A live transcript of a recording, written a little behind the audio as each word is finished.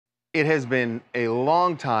It has been a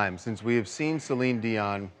long time since we have seen Celine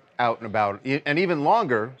Dion out and about, and even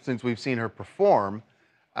longer since we've seen her perform.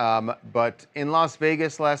 But in Las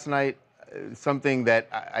Vegas last night, something that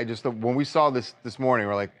I just thought, when we saw this morning,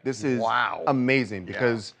 we're like, this is amazing,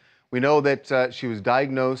 because we know that she was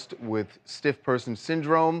diagnosed with stiff person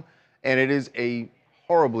syndrome, and it is a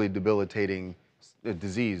horribly debilitating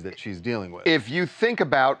disease that she's dealing with. If you think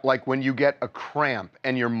about, like, when you get a cramp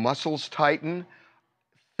and your muscles tighten,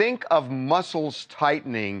 think of muscles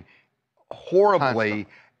tightening horribly,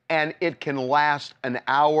 and it can last an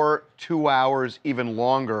hour, 2 hours, even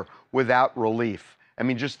longer without relief. I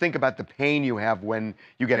mean, just think about the pain you have when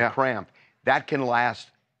you get a cramp. That can last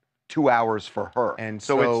 2 hours for her. And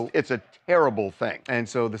so it's a terrible thing. And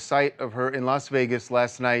so the sight of her in Las Vegas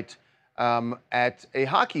last night at a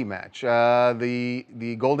hockey match,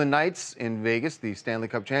 the Golden Knights in Vegas, the Stanley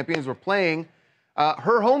Cup champions, were playing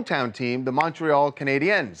her hometown team, the Montreal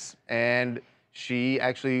Canadiens, and she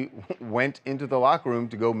actually went into the locker room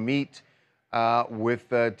to go meet with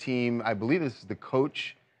the team. I believe this is the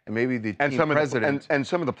coach and maybe the team president and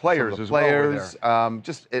some of the players as well.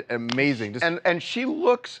 Just amazing. Just and she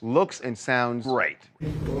looks and sounds great.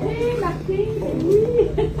 Hey, Martin,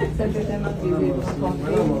 ça me fait tellement plaisir de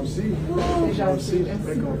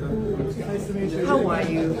rencontrer. How are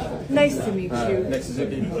you? Nice to meet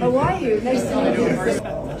you. How are you? Nice to meet you.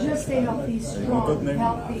 Just stay healthy, strong,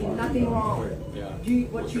 healthy, nothing wrong. Do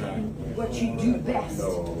what you do best.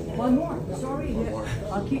 One more. Sorry.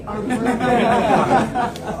 I'll keep on working.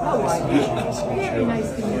 How are you? Very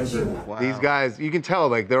nice to meet you. Wow. These guys, you can tell,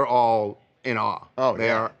 like, they're all in awe. Oh, they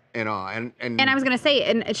are in awe. And I was going to say,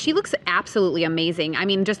 and she looks absolutely amazing. I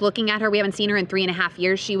mean, just looking at her, we haven't seen her in 3.5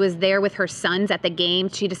 years. She was there with her sons at the game.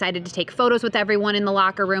 She decided to take photos with everyone in the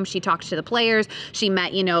locker room. She talked to the players. She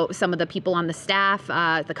met, you know, some of the people on the staff,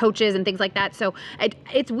 the coaches and things like that. So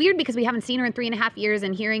it's weird because we haven't seen her in 3.5 years,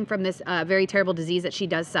 and hearing from this very terrible disease that she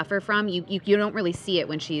does suffer from, you don't really see it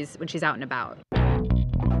when she's out and about.